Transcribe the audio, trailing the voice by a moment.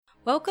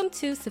Welcome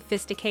to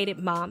Sophisticated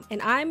Mom,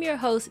 and I'm your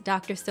host,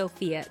 Dr.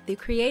 Sophia, the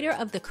creator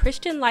of the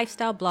Christian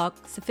lifestyle blog,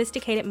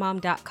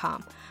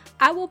 sophisticatedmom.com.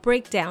 I will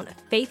break down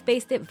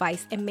faith-based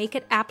advice and make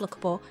it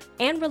applicable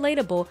and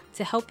relatable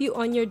to help you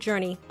on your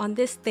journey on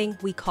this thing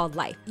we call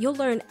life. You'll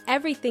learn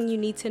everything you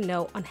need to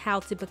know on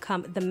how to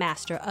become the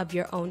master of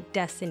your own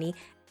destiny.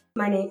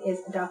 My name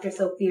is Dr.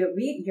 Sophia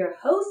Reed, your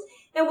host,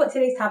 and what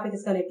today's topic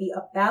is going to be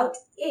about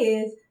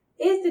is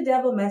the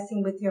devil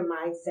messing with your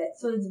mindset?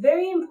 So it's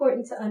very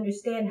important to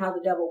understand how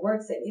the devil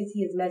works and if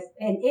he is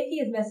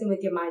messing with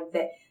your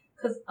mindset,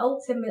 because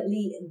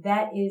ultimately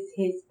that is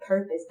his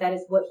purpose. That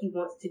is what he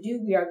wants to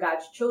do. We are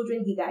God's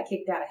children. He got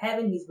kicked out of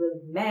heaven. He's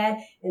really mad.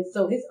 And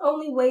so his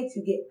only way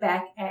to get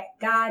back at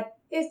God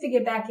is to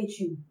get back at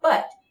you.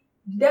 But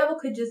the devil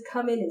could just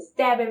come in and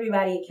stab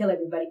everybody and kill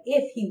everybody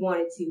if he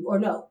wanted to, or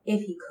no,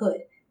 if he could.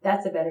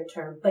 That's a better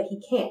term, but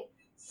he can't.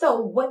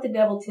 So what the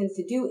devil tends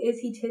to do is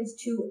he tends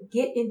to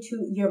get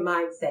into your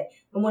mindset.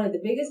 And one of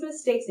the biggest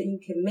mistakes that you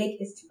can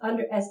make is to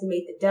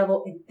underestimate the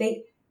devil and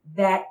think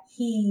that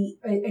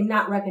and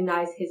not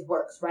recognize his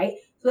works, right?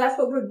 So that's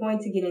what we're going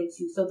to get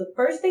into. So the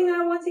first thing that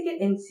I want to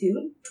get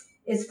into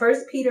is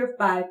 1 Peter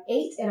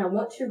 5:8, and I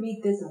want to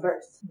read this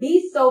verse.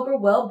 Be sober,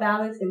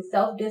 well-balanced, and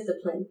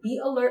self-disciplined. Be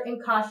alert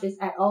and cautious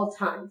at all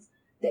times.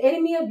 The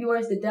enemy of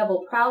yours, the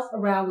devil, prowls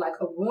around like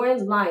a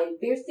roaring lion,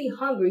 fiercely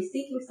hungry,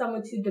 seeking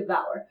someone to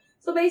devour.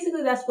 So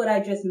basically, that's what I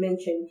just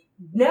mentioned.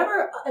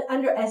 Never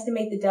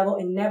underestimate the devil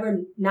and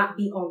never not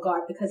be on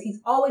guard, because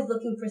he's always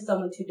looking for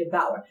someone to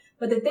devour.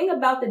 But the thing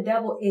about the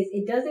devil is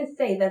it doesn't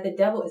say that the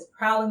devil is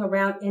prowling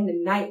around in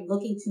the night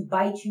looking to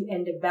bite you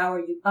and devour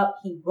you up.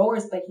 He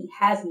roars, but he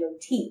has no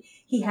teeth.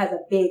 He has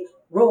a big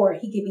roar.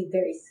 He can be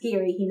very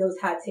scary. He knows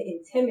how to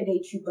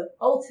intimidate you, but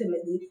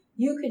ultimately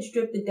you can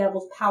strip the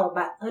devil's power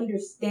by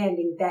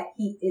understanding that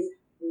he is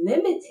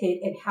limited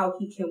in how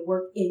he can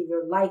work in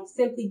your life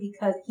simply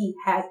because he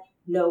has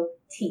no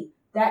teeth.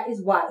 That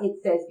is why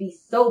it says be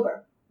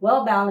sober,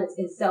 well-balanced,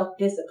 and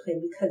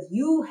self-disciplined, because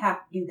you have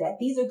to do that.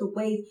 These are the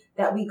ways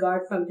that we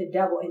guard from the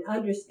devil, and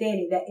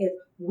understanding that if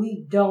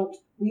we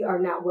are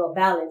not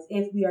well-balanced,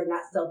 if we are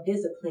not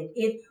self-disciplined,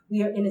 if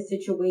we are in a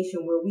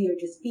situation where we are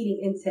just feeding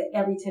into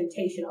every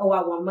temptation. Oh,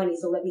 I want money,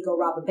 so let me go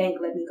rob a bank,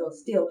 let me go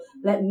steal,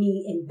 let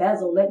me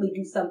embezzle, let me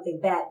do something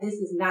bad. This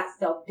is not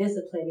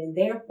self-discipline, and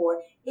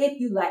therefore, if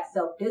you lack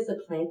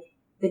self-discipline,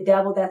 the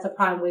devil, that's a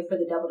prime way for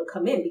the devil to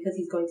come in, because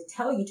he's going to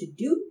tell you to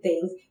do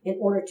things in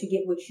order to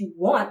get what you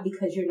want,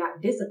 because you're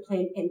not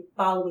disciplined in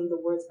following the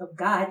words of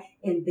God.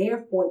 And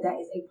therefore, that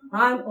is a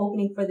prime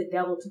opening for the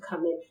devil to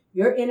come in.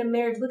 You're in a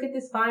marriage. Look at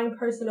this fine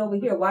person over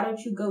here. Why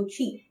don't you go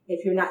cheat?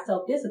 If you're not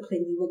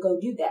self-disciplined, you will go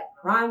do that.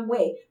 Prime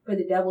way for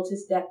the devil to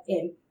step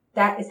in.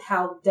 That is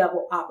how the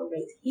devil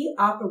operates. He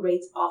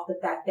operates off the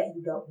fact that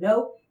you don't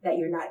know, that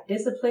you're not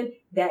disciplined,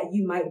 that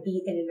you might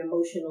be in an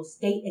emotional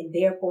state, and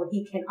therefore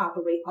he can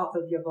operate off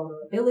of your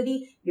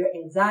vulnerability, your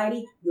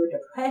anxiety, your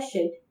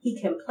depression.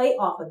 He can play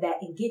off of that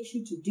and get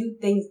you to do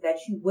things that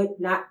you would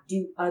not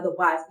do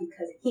otherwise,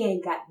 because he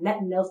ain't got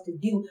nothing else to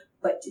do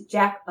but to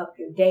jack up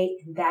your day,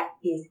 and that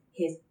is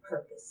his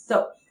purpose.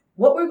 So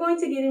what we're going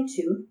to get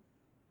into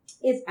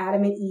is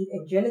Adam and Eve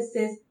in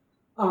Genesis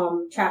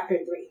chapter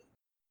 3.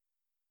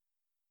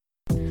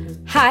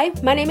 Hi,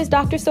 my name is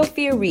Dr.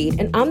 Sophia Reed,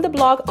 and I'm the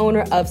blog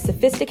owner of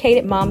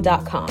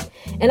sophisticatedmom.com.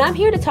 And I'm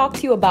here to talk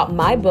to you about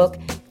my book,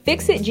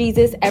 Fix It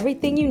Jesus,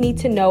 Everything You Need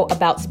to Know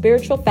About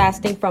Spiritual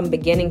Fasting from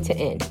Beginning to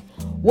End.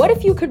 What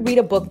if you could read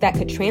a book that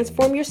could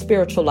transform your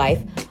spiritual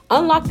life,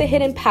 unlock the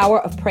hidden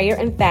power of prayer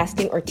and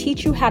fasting, or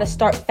teach you how to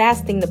start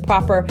fasting the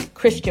proper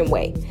Christian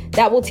way?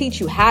 That will teach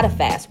you how to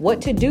fast,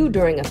 what to do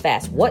during a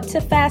fast, what to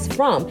fast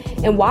from,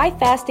 and why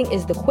fasting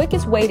is the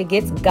quickest way to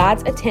get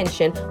God's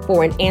attention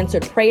for an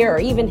answered prayer or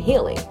even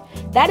healing.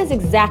 That is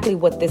exactly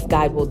what this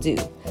guide will do.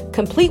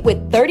 Complete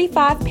with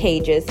 35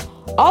 pages,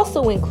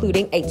 also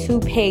including a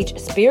 2-page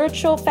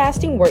spiritual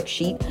fasting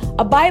worksheet,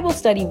 a Bible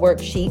study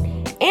worksheet,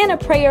 and a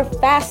prayer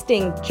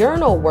fasting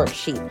journal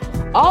worksheet,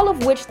 all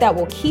of which that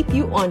will keep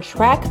you on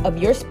track of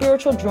your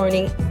spiritual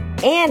journey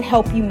and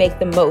help you make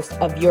the most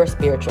of your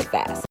spiritual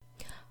fast.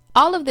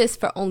 All of this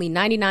for only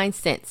 99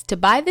 cents. To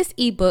buy this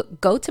ebook,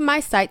 go to my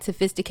site,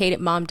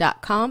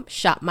 sophisticatedmom.com,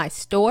 shop my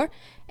store,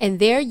 and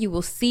there you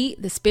will see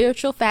the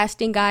Spiritual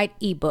Fasting Guide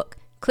ebook.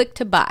 Click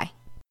to buy.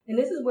 And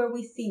this is where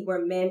we see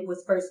where man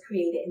was first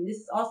created. And this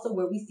is also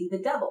where we see the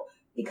devil.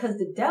 Because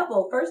the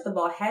devil, first of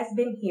all, has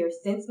been here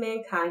since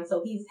mankind.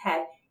 So he's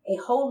had a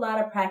whole lot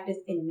of practice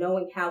in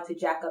knowing how to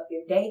jack up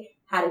your day,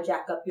 how to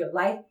jack up your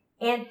life,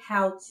 and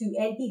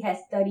he has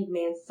studied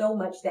man so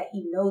much that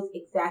he knows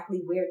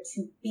exactly where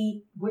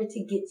to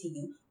get to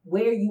you,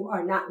 where you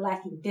are not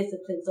lacking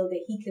discipline, so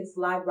that he can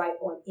slide right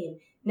on in.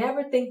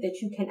 Never think that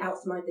you can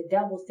outsmart the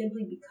devil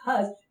simply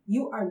because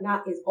you are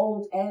not as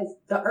old as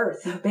the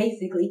earth.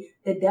 Basically,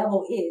 the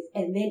devil is.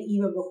 And then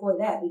even before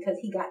that, because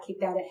he got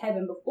kicked out of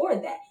heaven before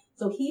that.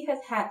 So he has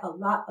had a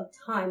lot of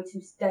time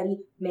to study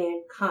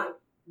mankind.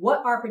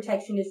 What our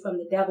protection is from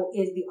the devil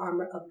is the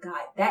armor of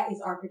God. That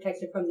is our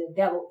protection from the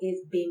devil,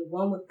 is being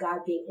one with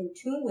God, being in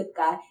tune with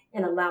God,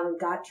 and allowing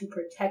God to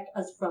protect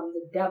us from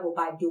the devil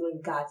by doing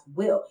God's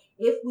will.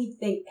 If we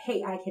think,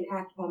 hey, I can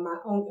act on my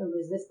own and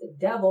resist the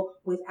devil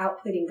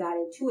without putting God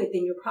into it,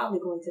 then you're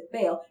probably going to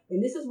fail.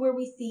 And this is where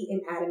we see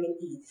in Adam and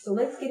Eve. So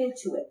let's get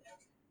into it.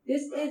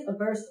 This is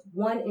verse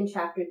 1 in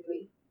chapter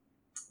 3.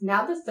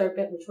 Now the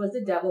serpent, which was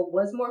the devil,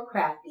 was more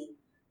crafty,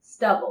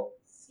 stubble,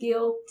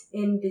 skilled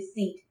in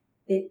deceit,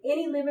 than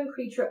any living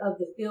creature of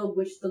the field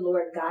which the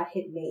Lord God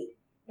had made.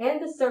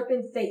 And the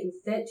serpent Satan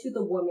said to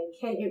the woman,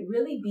 can it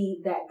really be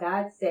that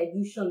God said,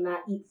 you shall not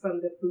eat from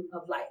the fruit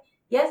of life?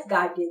 Yes,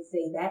 God did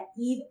say that.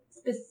 Eve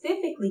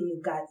specifically knew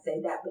God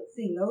said that. But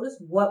see, notice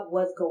what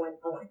was going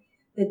on.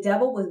 The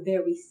devil was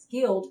very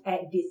skilled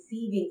at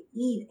deceiving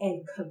Eve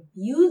and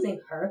confusing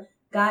her.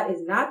 God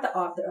is not the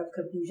author of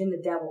confusion.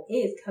 The devil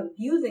is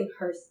confusing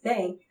her,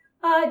 saying,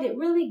 did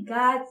really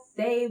God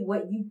say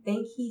what you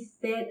think he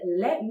said?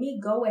 Let me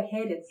go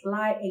ahead and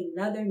slide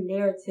another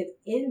narrative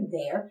in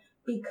there,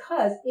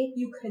 because if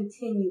you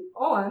continue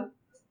on,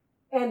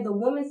 and the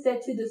woman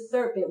said to the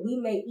serpent, we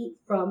may eat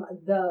from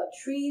the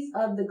trees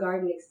of the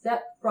garden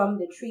except from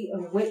the tree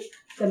in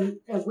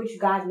which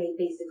God made,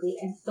 basically.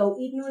 And so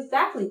Eve knew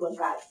exactly what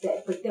God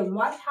said. But then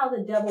watch how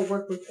the devil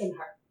worked within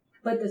her.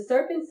 But the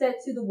serpent said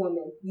to the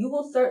woman, you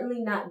will certainly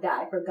not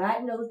die, for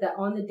God knows that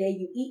on the day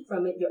you eat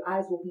from it, your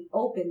eyes will be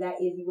open. That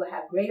is, you will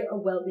have greater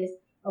awareness,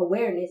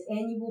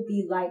 and you will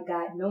be like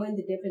God, knowing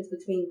the difference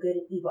between good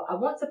and evil. I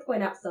want to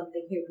point out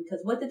something here,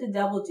 because what did the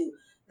devil do?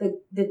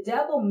 The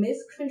devil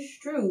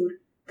misconstrued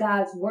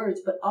God's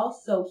words, but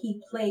also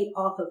he played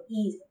off of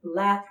Eve's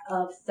lack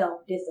of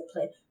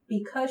self-discipline.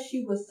 Because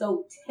she was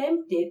so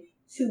tempted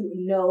to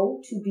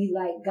know, to be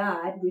like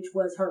God, which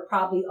was her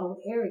probably own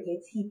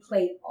arrogance, he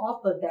played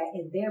off of that,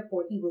 and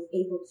therefore he was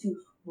able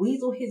to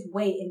weasel his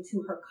way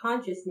into her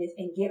consciousness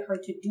and get her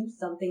to do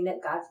something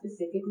that God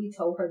specifically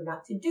told her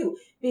not to do.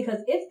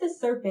 Because if the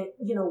serpent,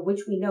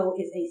 which we know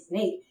is a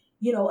snake,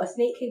 a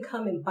snake can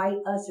come and bite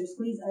us or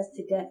squeeze us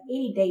to death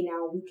any day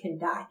now, we can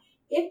die.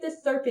 If the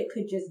serpent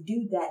could just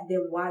do that,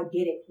 then why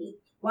didn't he?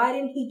 Why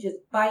didn't he just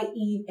bite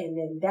Eve and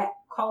then that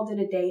called it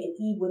a day and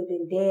Eve would have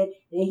been dead?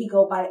 And then he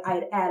go bite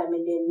Adam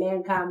and then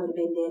mankind would have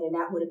been dead and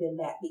that would have been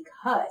that.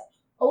 Because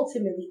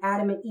ultimately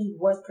Adam and Eve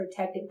was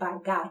protected by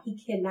God. He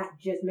cannot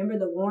just, remember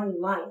the roaring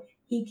lion.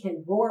 He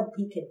can roar,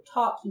 he can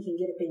talk, he can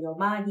get up in your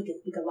mind, he can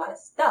speak a lot of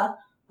stuff.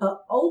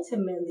 But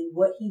ultimately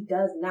what he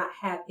does not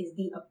have is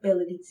the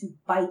ability to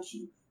bite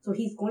you. So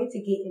he's going to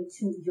get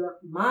into your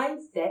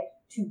mindset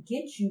to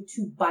get you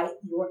to bite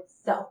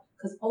yourself.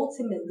 Because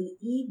ultimately,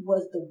 Eve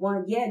was the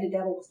one, the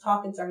devil was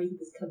talking to her, he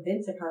was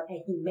convincing her,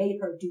 and he made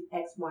her do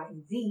X, Y,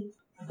 and Z.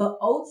 But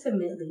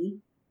ultimately,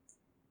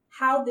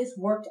 how this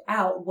worked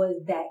out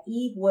was that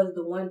Eve was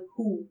the one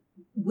who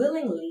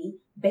willingly,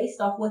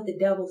 based off what the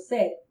devil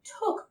said,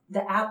 took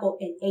the apple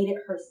and ate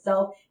it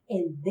herself.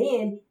 And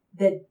then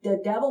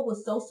the devil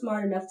was so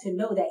smart enough to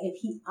know that if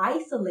he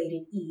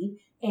isolated Eve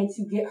and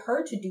to get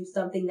her to do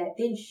something, that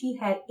then she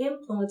had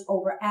influence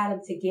over Adam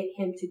to get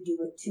him to do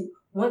it too.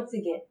 Once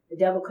again, the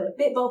devil could have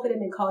bit both of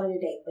them and called it a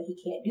day, but he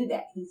can't do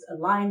that. He's a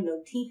lion,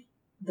 no teeth.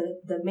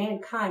 The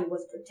mankind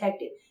was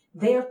protected.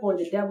 Therefore,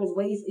 the devil's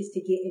ways is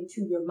to get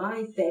into your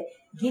mindset,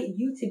 get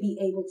you to be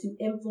able to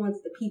influence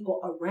the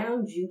people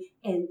around you.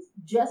 And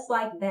just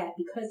like that,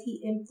 because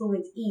he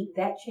influenced Eve,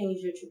 that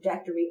changed the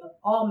trajectory of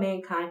all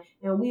mankind.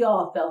 And we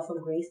all fell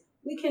from grace.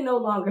 We can no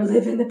longer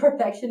live in the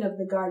perfection of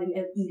the Garden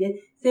of Eden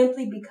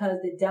simply because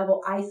the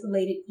devil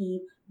isolated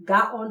Eve,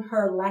 got on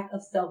her lack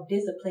of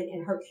self-discipline,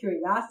 and her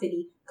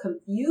curiosity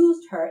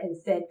confused her and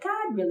said,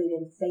 God really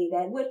didn't say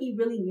that. What he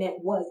really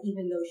meant was,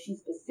 even though she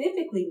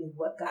specifically knew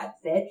what God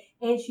said,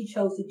 and she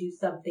chose to do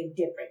something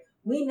different.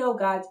 We know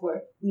God's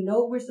word. We know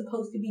what we're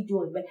supposed to be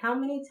doing. But how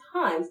many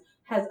times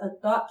has a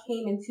thought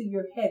came into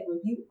your head where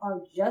you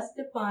are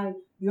justifying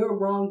your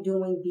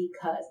wrongdoing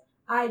because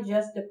I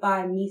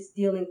justify me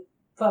stealing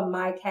from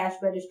my cash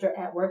register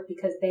at work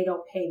because they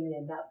don't pay me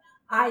enough.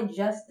 I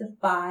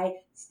justify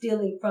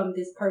stealing from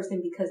this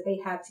person because they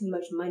have too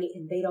much money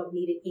and they don't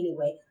need it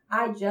anyway.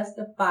 I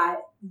justify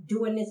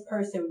doing this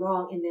person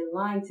wrong and then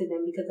lying to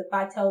them because if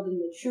I tell them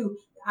the truth,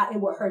 it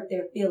will hurt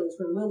their feelings.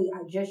 When really,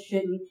 I just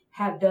shouldn't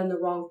have done the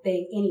wrong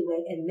thing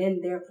anyway, and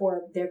then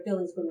therefore their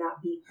feelings will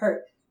not be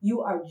hurt.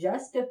 You are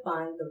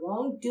justifying the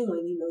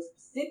wrongdoing. You know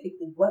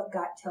specifically what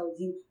God tells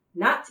you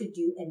not to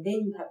do, and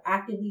then you have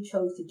actively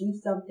chose to do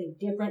something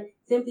different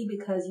simply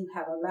because you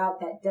have allowed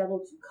that devil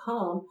to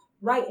come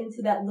right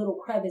into that little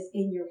crevice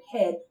in your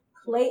head,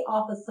 play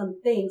off of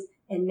some things,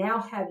 and now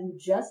have you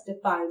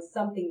justifying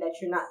something that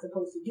you're not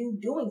supposed to do,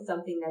 doing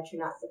something that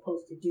you're not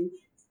supposed to do,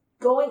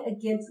 going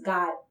against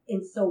God.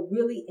 And so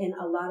really, in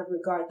a lot of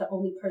regard, the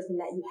only person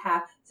that you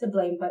have to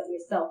blame but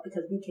yourself,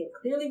 because we can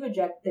clearly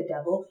reject the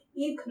devil.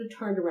 Eve could have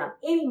turned around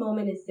any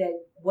moment and said,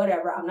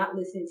 whatever, I'm not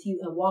listening to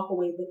you, and walk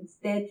away. But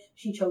instead,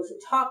 she chose to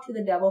talk to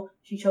the devil.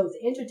 She chose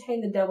to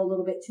entertain the devil a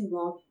little bit too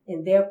long,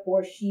 and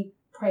therefore she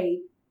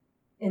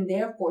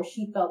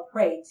fell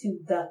prey to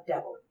the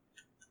devil.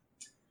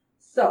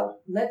 So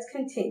let's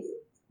continue.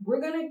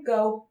 We're going to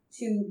go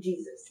to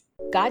Jesus.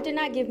 God did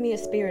not give me a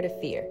spirit of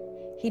fear.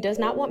 He does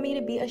not want me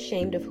to be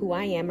ashamed of who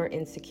I am or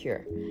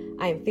insecure.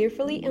 I am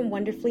fearfully and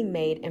wonderfully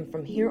made, and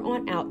from here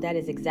on out, that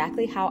is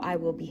exactly how I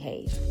will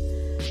behave.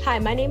 Hi,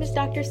 my name is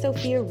Dr.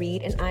 Sophia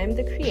Reed, and I am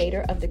the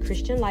creator of the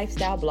Christian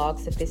lifestyle blog,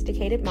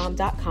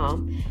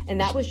 SophisticatedMom.com, and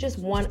that was just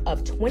one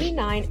of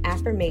 29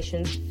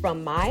 affirmations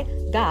from my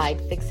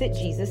guide, Fix It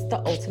Jesus,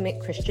 the Ultimate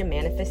Christian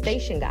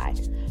Manifestation Guide,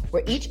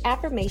 where each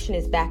affirmation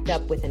is backed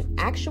up with an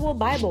actual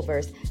Bible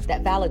verse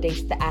that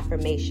validates the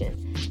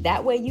affirmation.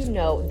 That way you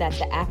know that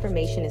the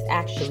affirmation is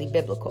actually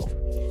biblical.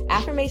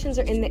 Affirmations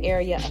are in the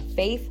area of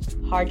faith,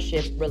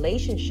 hardship,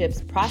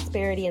 relationships,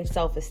 prosperity, and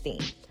self-esteem.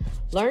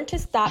 Learn to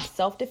stop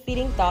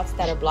self-defeating thoughts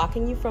that are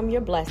blocking you from your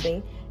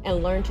blessing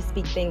and learn to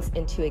speak things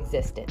into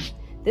existence.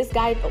 This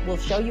guide will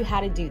show you how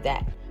to do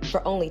that.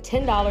 For only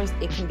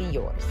 $10, it can be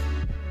yours.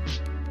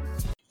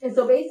 And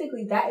so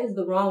basically that is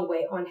the wrong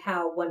way on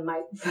how one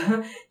might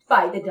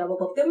fight the devil.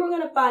 But then we're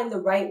going to find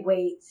the right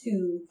way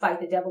to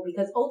fight the devil,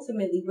 because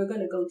ultimately we're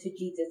going to go to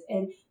Jesus.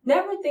 And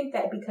never think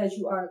that because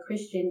you are a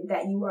Christian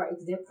that you are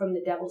exempt from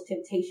the devil's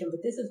temptation.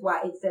 But this is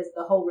why it says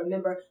the whole,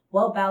 remember,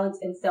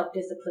 well-balanced and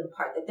self-disciplined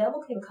part. The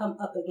devil can come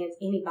up against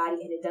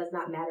anybody, and it does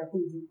not matter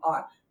who you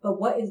are. But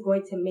what is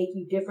going to make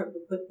you different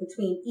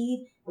between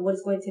Eve and what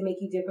is going to make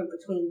you different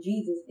between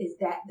Jesus is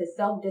that the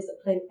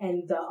self-discipline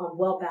and the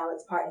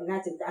well-balanced part. And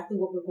that's exactly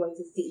what we're going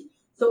to see.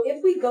 So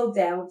if we go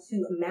down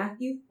to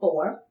Matthew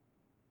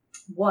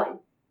 4:1,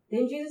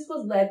 then Jesus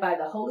was led by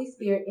the Holy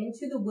Spirit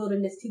into the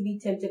wilderness to be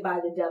tempted by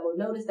the devil.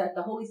 Notice that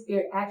the Holy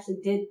Spirit actually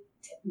did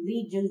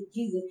lead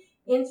Jesus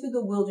into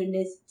the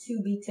wilderness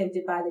to be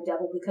tempted by the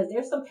devil, because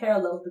there's some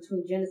parallels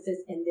between Genesis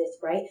and this,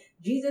 right?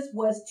 Jesus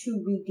was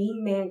to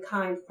redeem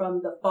mankind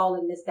from the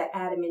fallenness that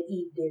Adam and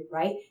Eve did,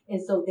 right?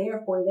 And so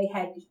therefore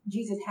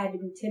Jesus had to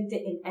be tempted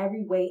in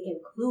every way,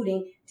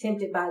 including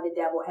tempted by the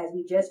devil. As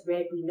we just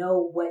read, we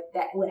know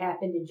what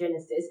happened in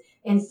Genesis.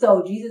 And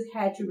so Jesus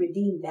had to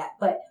redeem that.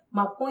 But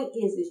my point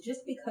is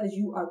just because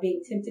you are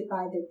being tempted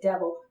by the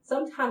devil,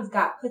 sometimes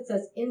God puts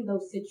us in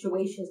those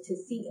situations to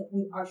see if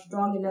we are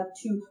strong enough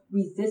to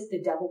resist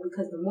the devil,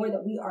 because the more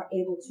that we are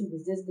able to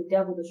resist the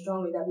devil, the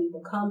stronger that we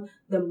become,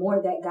 the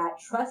more that God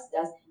trusts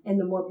us, and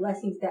the more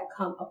blessings that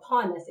come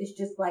upon us. It's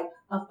just like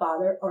a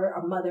father or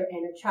a mother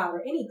and a child,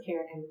 or any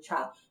parent and a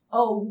child.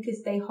 Oh, you can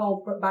stay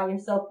home by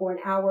yourself for an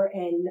hour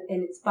and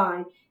it's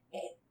fine.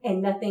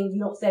 And nothing, you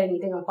don't set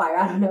anything on fire.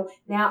 I don't know.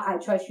 Now I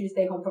trust you to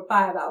stay home for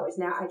 5 hours.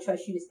 Now I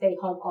trust you to stay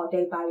home all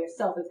day by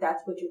yourself, if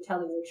that's what you're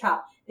telling your child.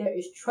 There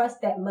is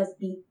trust that must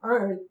be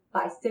earned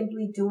by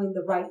simply doing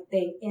the right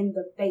thing in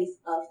the face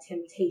of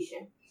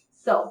temptation.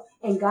 So,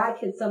 and God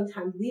can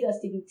sometimes lead us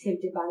to be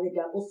tempted by the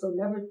devil. So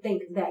never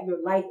think that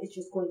your life is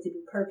just going to be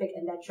perfect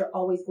and that you're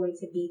always going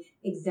to be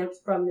exempt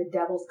from the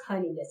devil's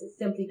cunningness. It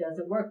simply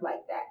doesn't work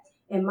like that.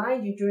 And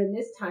mind you, during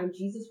this time,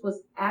 Jesus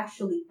was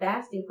actually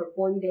fasting for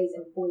 40 days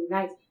and 40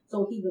 nights.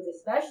 So he was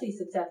especially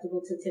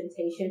susceptible to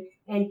temptation,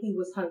 and he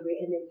was hungry.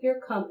 And then here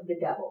comes the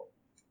devil.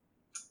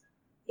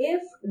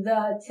 If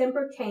the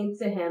tempter came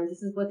to him,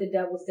 this is what the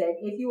devil said: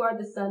 if you are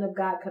the Son of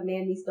God,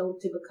 command these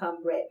stones to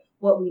become bread.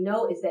 What we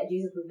know is that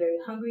Jesus was very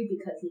hungry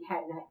because he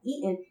had not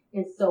eaten.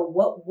 And so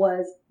what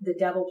was the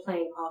devil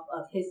playing off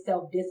of? His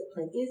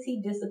self-discipline. Is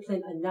he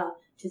disciplined enough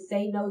to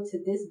say no to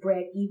this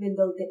bread even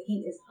though that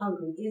he is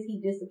hungry? Is he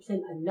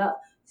disciplined enough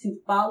to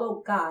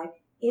follow God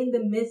in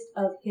the midst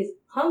of his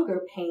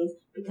hunger pains,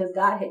 because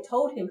God had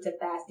told him to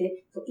fast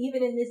it? So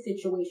even in this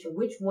situation,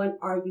 which one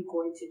are you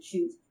going to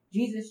choose?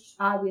 Jesus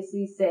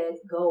obviously said,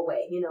 go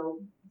away.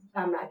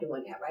 I'm not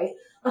doing that,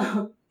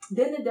 right?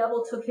 Then the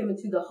devil took him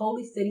into the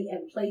holy city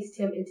and placed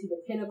him into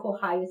the pinnacle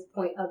highest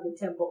point of the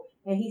temple.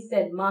 And he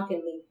said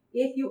mockingly,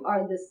 if you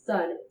are the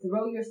Son,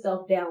 throw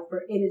yourself down,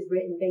 for it is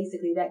written,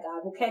 basically, that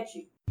God will catch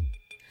you.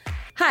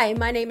 Hi,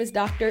 my name is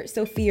Dr.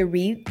 Sophia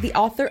Reed, the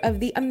author of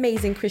the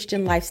amazing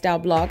Christian lifestyle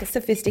blog,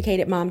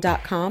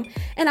 SophisticatedMom.com,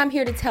 and I'm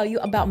here to tell you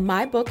about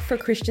my book for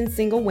Christian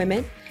single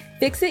women,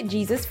 Fix It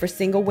Jesus for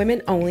Single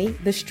Women Only,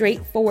 the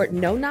straightforward,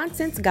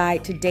 no-nonsense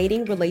guide to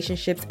dating,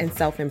 relationships, and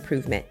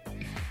self-improvement.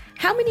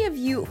 How many of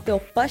you feel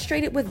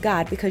frustrated with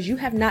God because you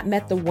have not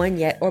met the one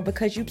yet, or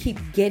because you keep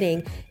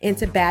getting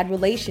into bad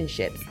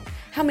relationships?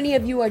 How many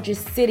of you are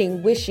just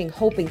sitting, wishing,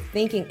 hoping,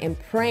 thinking, and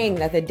praying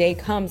that the day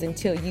comes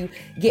until you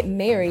get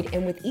married,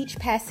 and with each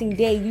passing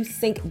day, you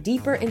sink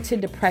deeper into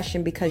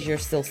depression because you're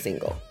still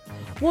single?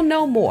 Well,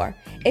 no more.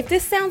 If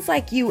this sounds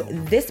like you,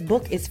 this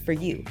book is for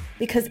you,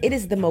 because it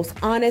is the most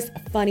honest,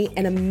 funny,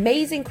 and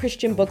amazing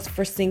Christian books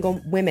for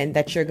single women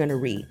that you're going to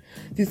read.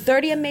 Through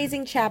 30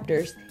 amazing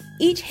chapters,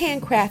 each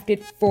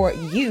handcrafted for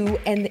you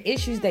and the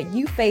issues that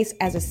you face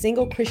as a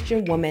single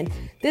Christian woman,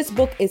 this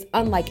book is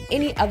unlike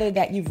any other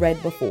that you've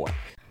read before.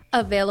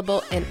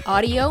 Available in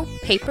audio,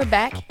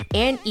 paperback,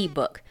 and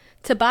ebook.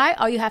 To buy,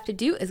 all you have to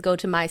do is go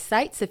to my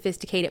site,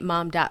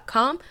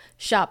 SophisticatedMom.com,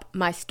 shop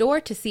my store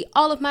to see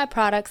all of my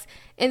products,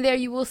 and there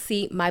you will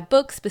see my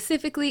book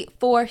specifically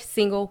for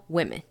single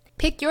women.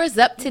 Pick yours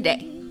up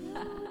today.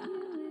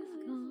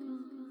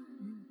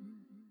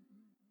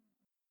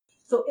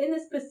 So in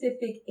this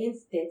specific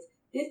instance,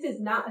 this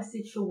is not a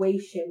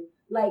situation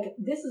like,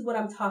 this is what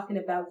I'm talking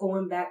about,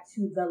 going back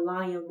to the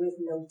lion with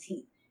no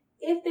teeth.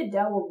 If the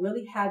devil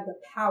really had the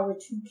power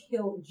to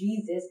kill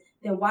Jesus,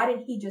 then why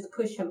didn't he just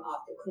push him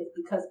off the cliff?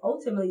 Because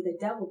ultimately the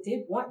devil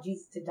did want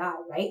Jesus to die,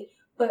 right?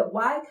 But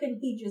why couldn't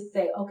he just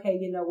say, okay,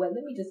 you know what,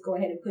 let me just go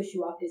ahead and push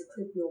you off this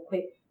cliff real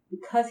quick?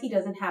 Because he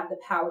doesn't have the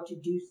power to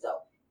do so.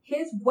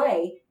 His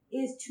way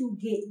is to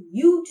get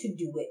you to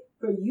do it,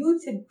 for you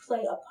to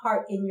play a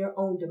part in your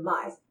own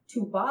demise,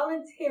 to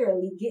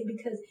voluntarily get,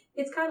 because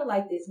it's kind of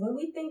like this. When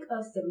we think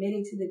of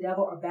submitting to the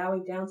devil or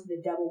bowing down to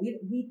the devil,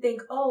 we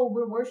think, oh,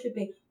 we're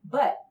worshiping.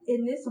 But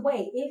in this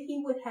way, if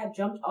he would have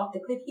jumped off the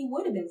cliff, he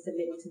would have been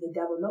submitting to the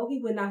devil. No, he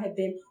would not have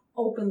been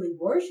openly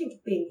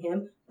worshiping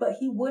him, but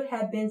he would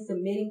have been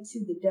submitting to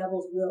the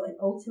devil's will. And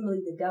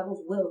ultimately, the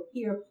devil's will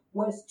here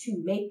was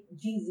to make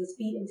Jesus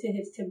feed into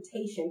his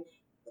temptation,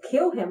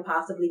 kill him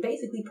possibly,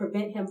 basically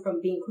prevent him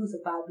from being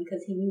crucified,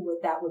 because he knew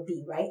what that would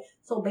be, right?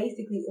 So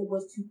basically it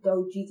was to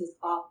throw Jesus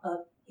off of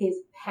his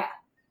path.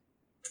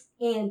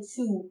 And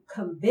to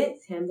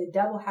convince him, the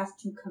devil has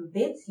to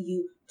convince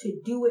you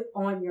to do it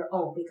on your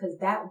own, because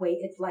that way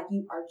it's like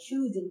you are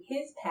choosing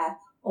his path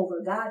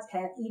over God's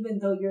path. Even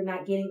though you're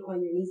not getting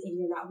on your knees and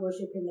you're not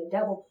worshiping the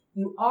devil,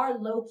 you are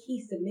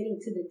low-key submitting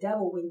to the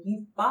devil when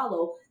you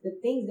follow the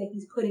things that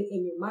he's putting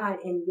in your mind,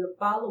 and you're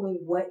following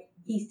what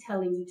he's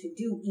telling you to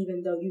do,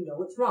 even though you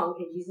know it's wrong.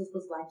 And Jesus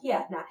was like,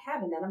 yeah, not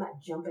having that. I'm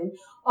not jumping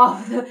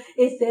off.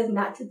 It says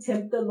not to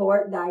tempt the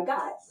Lord thy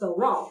God. So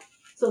wrong.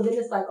 So then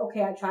it's like,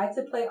 okay, I tried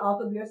to play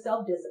off of your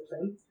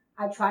self-discipline.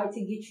 I tried to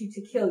get you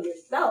to kill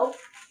yourself.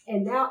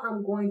 And now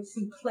I'm going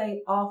to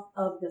play off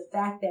of the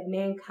fact that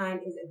mankind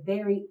is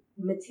very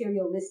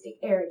materialistic,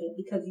 arrogant.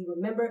 Because you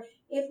remember,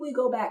 if we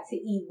go back to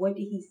Eve, what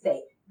did he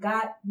say?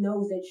 God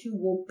knows that you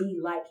will be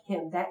like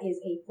him. That is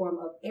a form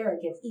of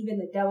arrogance. Even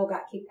the devil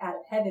got kicked out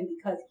of heaven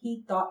because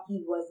he thought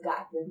he was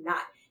God. You're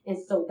not. And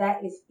so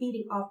that is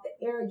feeding off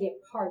the arrogant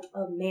part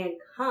of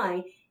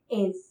mankind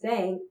and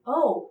saying,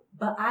 oh,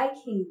 but I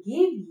can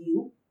give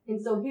you.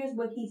 And so here's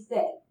what he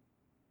said.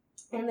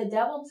 And the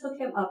devil took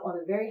him up on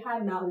a very high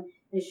mountain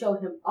and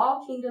showed him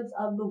all kingdoms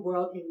of the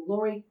world and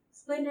glory,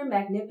 splendor,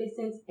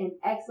 magnificence, and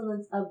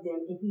excellence of them.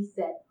 And he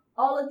said,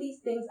 all of these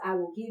things I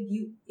will give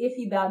you if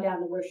you bow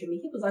down to worship me.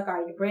 He was like, all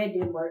right, the bread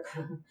didn't work.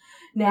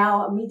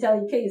 Now, me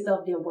telling you kill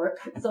yourself didn't work.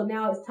 So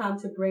now it's time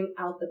to bring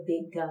out the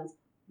big guns.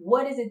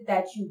 What is it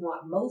that you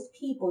want? Most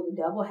people, the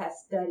devil has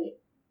studied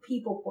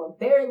people for a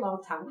very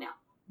long time now.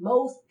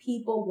 Most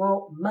people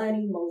want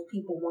money. Most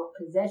people want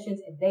possessions,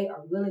 and they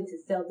are willing to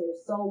sell their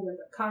soul,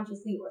 whether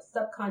consciously or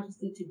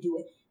subconsciously, to do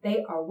it.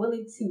 They are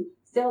willing to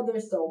sell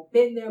their soul,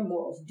 bend their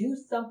morals, do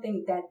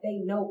something that they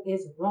know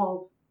is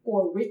wrong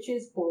for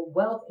riches, for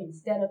wealth,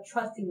 instead of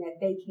trusting that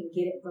they can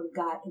get it from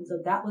God. And so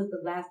that was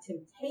the last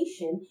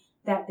temptation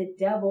that the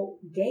devil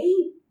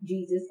gave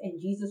Jesus,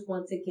 and Jesus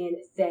once again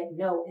said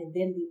no, and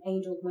then the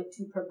angels went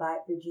to provide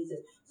for Jesus.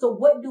 So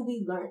what do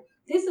we learn?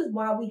 This is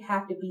why we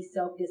have to be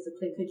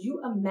self-disciplined. Could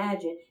you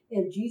imagine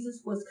if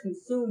Jesus was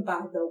consumed by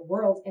the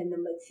world and the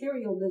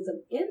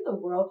materialism in the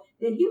world,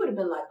 then he would have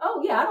been like,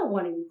 oh yeah, I don't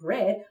want any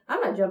bread.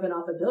 I'm not jumping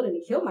off a building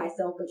to kill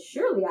myself, but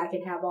surely I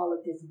can have all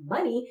of this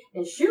money,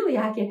 and surely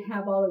I can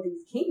have all of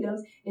these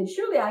kingdoms, and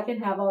surely I can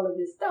have all of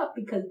this stuff,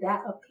 because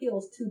that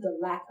appeals to the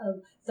lack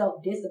of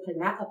self-discipline.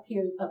 That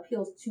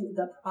appeals to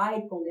the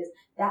pridefulness.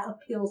 That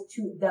appeals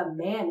to the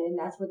mammon.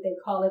 That's what they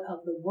call it, of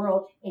the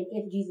world. And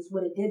if Jesus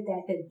would have did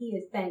that, then he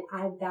is saying,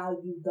 I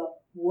value the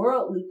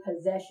worldly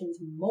possessions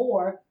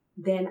more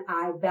than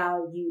I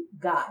value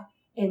God.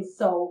 And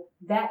so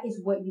that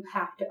is what you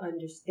have to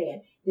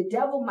understand. The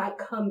devil might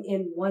come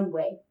in one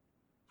way.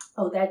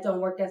 Oh, that don't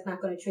work. That's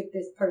not going to trick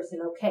this person.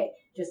 Okay.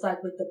 Just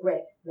like with the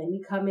bread. Let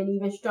me come in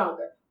even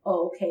stronger.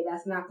 Oh, okay.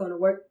 That's not going to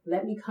work.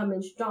 Let me come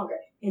in stronger.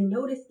 And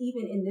notice,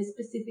 even in this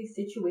specific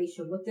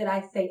situation, what did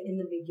I say in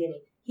the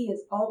beginning? He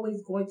is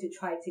always going to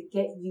try to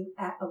get you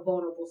at a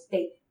vulnerable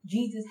state.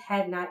 Jesus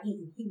had not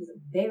eaten. He was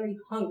very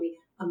hungry.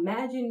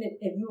 Imagine that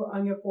if you were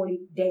on your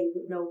 40th day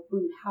with no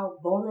food, how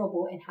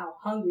vulnerable and how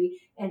hungry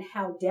and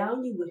how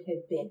down you would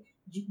have been.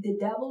 The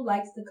devil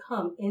likes to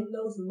come in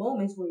those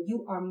moments where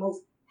you are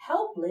most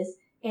helpless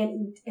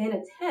and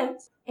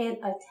attempt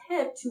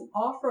to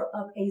offer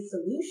up a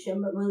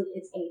solution, but really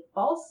it's a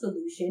false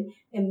solution,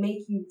 and make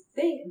you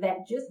think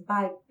that just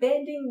by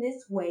bending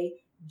this way,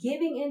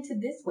 giving into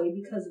this way,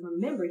 because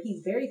remember,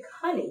 he's very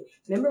cunning.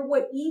 Remember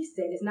what Eve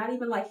said. It's not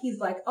even like he's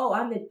like, oh,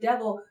 I'm the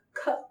devil,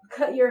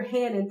 cut your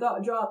hand and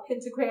draw a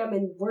pentagram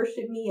and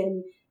worship me,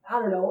 and I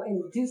don't know,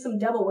 and do some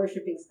devil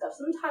worshiping stuff.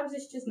 Sometimes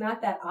it's just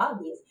not that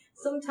obvious.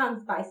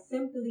 Sometimes by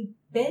simply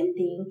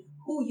bending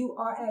who you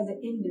are as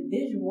an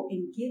individual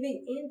and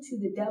giving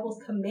into the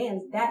devil's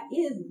commands, that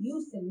is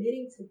you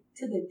submitting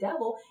to the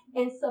devil,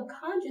 and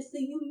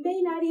subconsciously you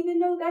may not even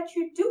know that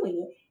you're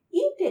doing it.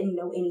 Eve didn't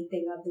know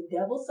anything of the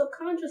devil.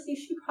 Subconsciously,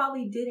 she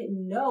probably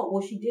didn't know.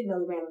 Well, she did know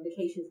the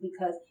ramifications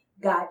because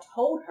God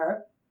told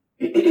her.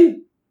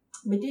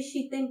 But did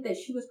she think that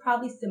she was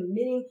probably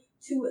submitting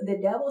to the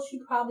devil? She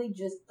probably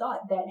just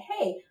thought that,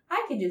 hey,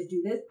 I could just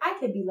do this. I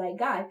could be like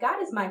God.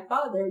 God is my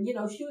father.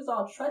 She was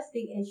all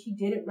trusting, and she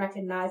didn't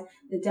recognize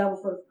the devil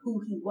for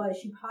who he was.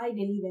 She probably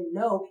didn't even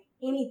know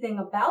anything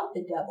about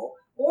the devil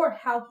or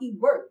how he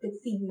worked. But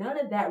see, none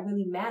of that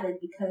really mattered,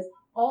 because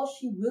all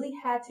she really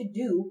had to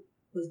do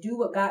was do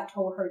what God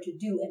told her to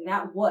do, and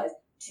that was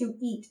to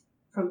eat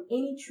from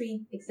any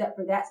tree except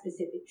for that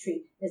specific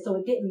tree. And so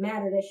it didn't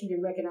matter that she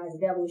didn't recognize the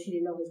devil, she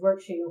didn't know his work,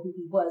 she didn't know who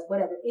he was,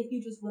 whatever. If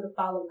you just would have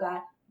followed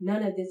God,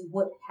 none of this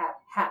would have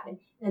happened.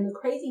 And the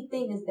crazy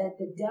thing is that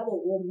the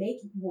devil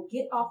will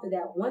get off of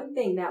that one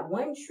thing, that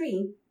one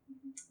tree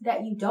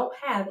that you don't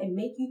have, and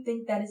make you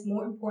think that it's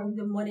more important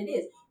than what it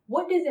is.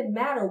 What does it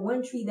matter,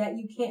 one tree that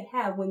you can't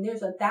have, when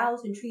there's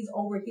 1,000 trees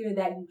over here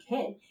that you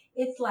can?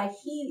 It's like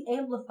he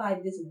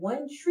amplified this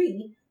one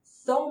tree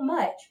so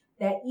much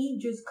that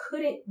Eve just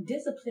couldn't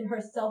discipline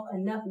herself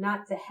enough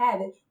not to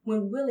have it,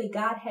 when really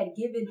God had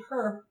given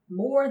her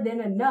more than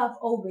enough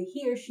over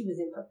here. She was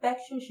in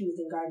perfection. She was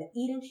in Garden of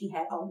Eden. She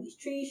had all these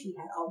trees. She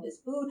had all this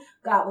food.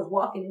 God was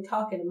walking and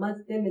talking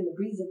amongst them in the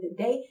breeze of the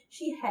day.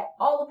 She had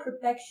all of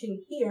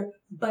perfection here,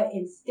 but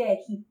instead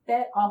he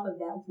fed off of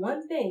that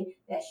one thing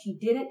that she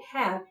didn't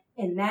have,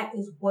 and that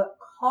is what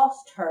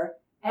cost her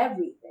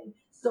everything.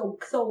 So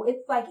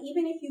it's like,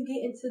 even if you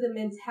get into the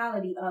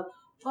mentality of,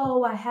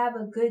 oh, I have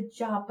a good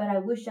job, but I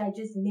wish I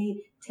just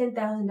made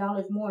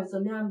 $10,000 more. So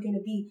now I'm going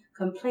to be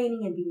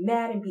complaining and be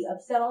mad and be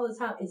upset all the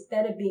time,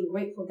 instead of being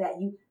grateful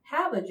that you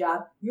have a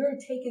job. You're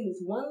taking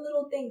this one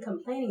little thing,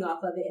 complaining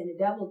off of it, and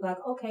the devil's like,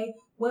 okay,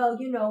 well,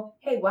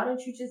 hey, why don't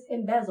you just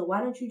embezzle?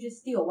 Why don't you just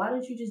steal? Why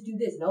don't you just do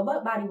this?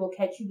 Nobody will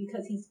catch you,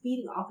 because he's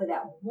feeding off of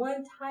that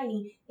one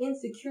tiny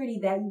insecurity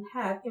that you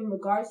have in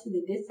regards to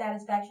the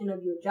dissatisfaction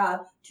of your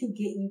job to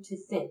get you to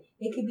sin.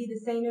 It could be the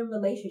same in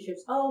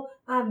relationships. Oh,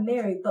 I'm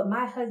married, but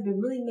my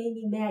husband really made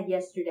me mad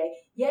yesterday.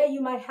 Yeah,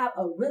 you might have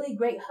a really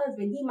great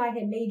husband. He might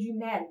have made you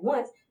mad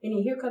once, and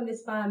then here come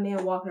this fine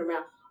man walking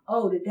around.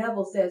 Oh, the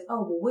devil says,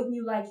 oh, well, wouldn't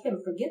you like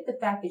him? Forget the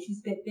fact that you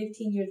spent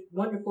 15 years,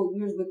 wonderful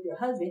years with your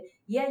husband.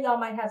 Yeah, y'all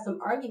might have some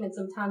arguments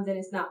sometimes, and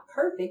it's not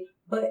perfect,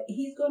 but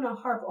he's going to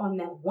harp on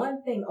that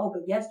one thing. Oh,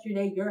 but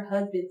yesterday your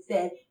husband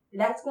said.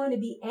 That's going to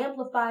be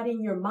amplified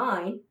in your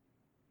mind.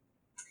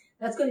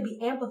 That's going to be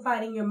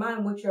amplified in your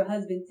mind what your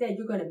husband said.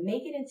 You're going to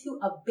make it into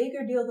a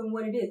bigger deal than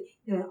what it is.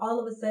 And then all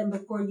of a sudden,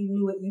 before you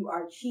knew it, you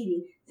are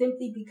cheating,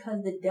 simply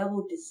because the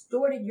devil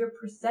distorted your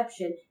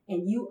perception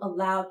and you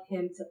allowed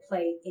him to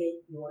play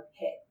in your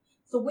head.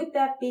 So with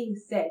that being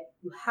said,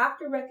 you have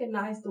to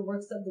recognize the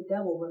works of the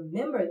devil.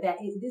 Remember that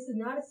this is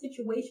not a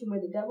situation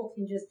where the devil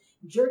can just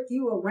jerk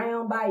you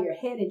around by your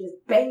head and just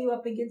bang you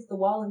up against the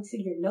wall until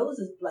your nose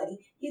is bloody.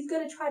 He's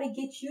going to try to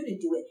get you to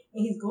do it.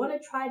 And he's going to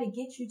try to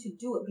get you to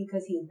do it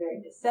because he is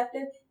very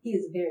deceptive. He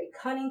is very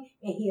cunning,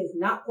 and he is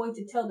not going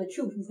to tell the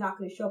truth. He's not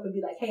going to show up and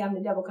be like, hey, I'm the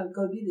devil, come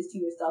go do this to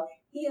yourself.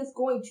 He is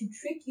going to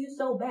trick you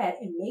so bad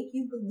and make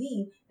you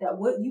believe that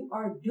what you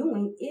are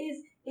doing is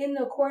in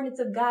the accordance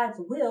of God's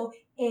will,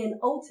 and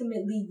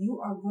ultimately you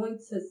are going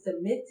to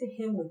submit to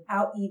him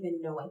without even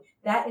knowing.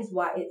 That is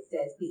why it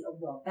says, be of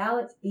well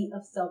balance, be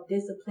of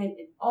self-discipline,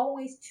 and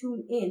always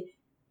tune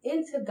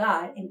into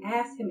God and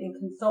ask him and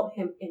consult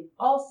him in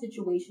all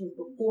situations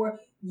before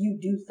you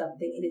do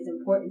something. It is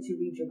important to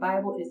read your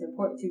Bible. It is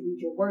important to read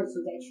your word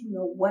so that you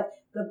know what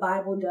the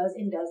Bible does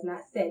and does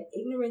not say.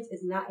 Ignorance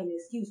is not an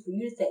excuse for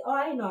you to say, oh,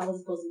 I didn't know I was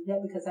supposed to do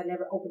that because I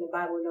never opened the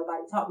Bible and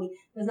nobody taught me.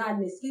 That's not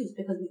an excuse,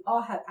 because we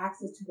all have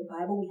access to the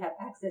Bible. We have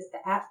access to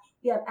apps.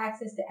 We have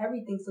access to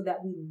everything so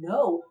that we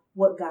know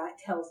what God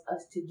tells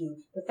us to do.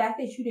 The fact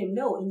that you didn't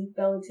know and you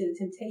fell into the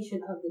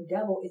temptation of the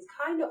devil is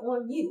kind of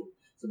on you.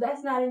 So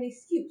that's not an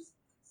excuse.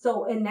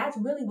 And that's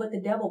really what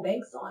the devil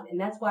banks on. And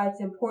that's why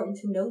it's important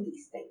to know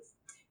these things.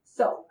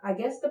 So I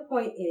guess the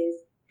point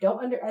is,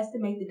 don't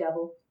underestimate the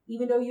devil.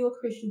 Even though you're a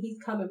Christian, he's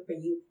coming for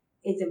you.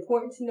 It's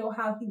important to know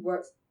how he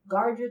works.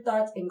 Guard your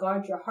thoughts and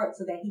guard your heart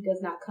so that he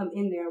does not come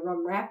in there and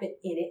run rapid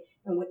in it.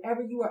 And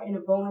whenever you are in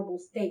a vulnerable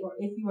state, or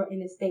if you are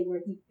in a state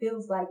where he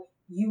feels like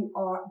you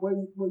are, where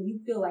you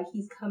feel like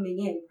he's coming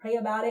in, pray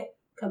about it.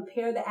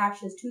 Compare the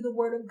actions to the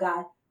word of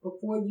God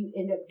before you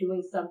end up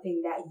doing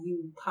something that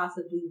you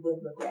possibly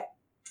would regret.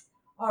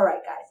 All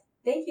right, guys.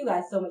 Thank you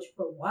guys so much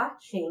for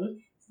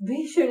watching.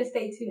 Be sure to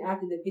stay tuned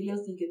after the video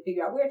so you can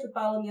figure out where to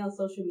follow me on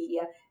social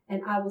media.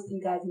 And I will see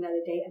you guys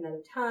another day,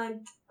 another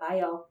time.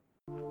 Bye, y'all.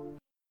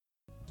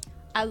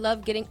 I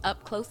love getting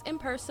up close and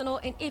personal.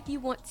 And if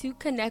you want to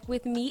connect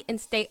with me and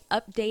stay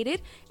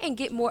updated and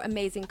get more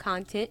amazing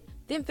content,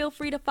 then feel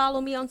free to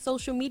follow me on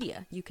social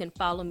media. You can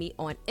follow me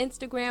on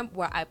Instagram,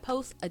 where I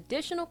post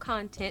additional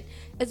content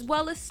as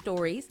well as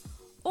stories.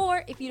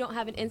 Or if you don't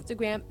have an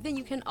Instagram, then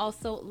you can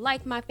also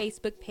like my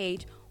Facebook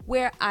page,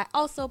 where I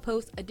also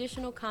post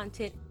additional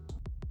content.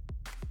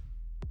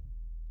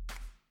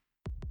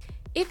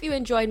 If you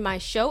enjoyed my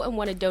show and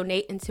want to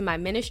donate into my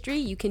ministry,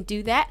 you can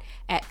do that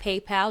at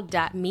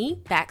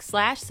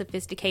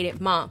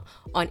paypal.me/sophisticatedmom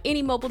on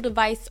any mobile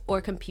device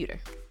or computer.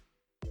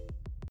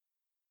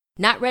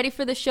 Not ready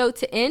for the show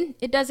to end?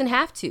 It doesn't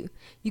have to.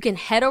 You can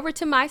head over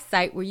to my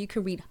site where you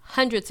can read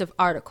hundreds of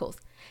articles.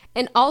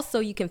 And also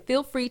you can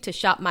feel free to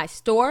shop my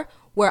store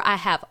where I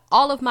have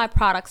all of my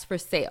products for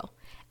sale.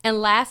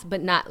 And last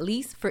but not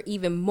least, for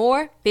even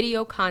more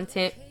video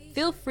content,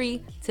 feel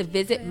free to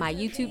visit my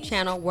YouTube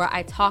channel where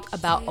I talk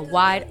about a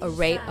wide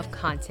array of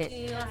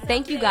content.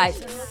 Thank you guys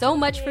so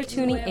much for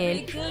tuning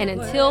in, and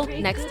until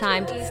next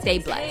time, stay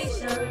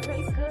blessed.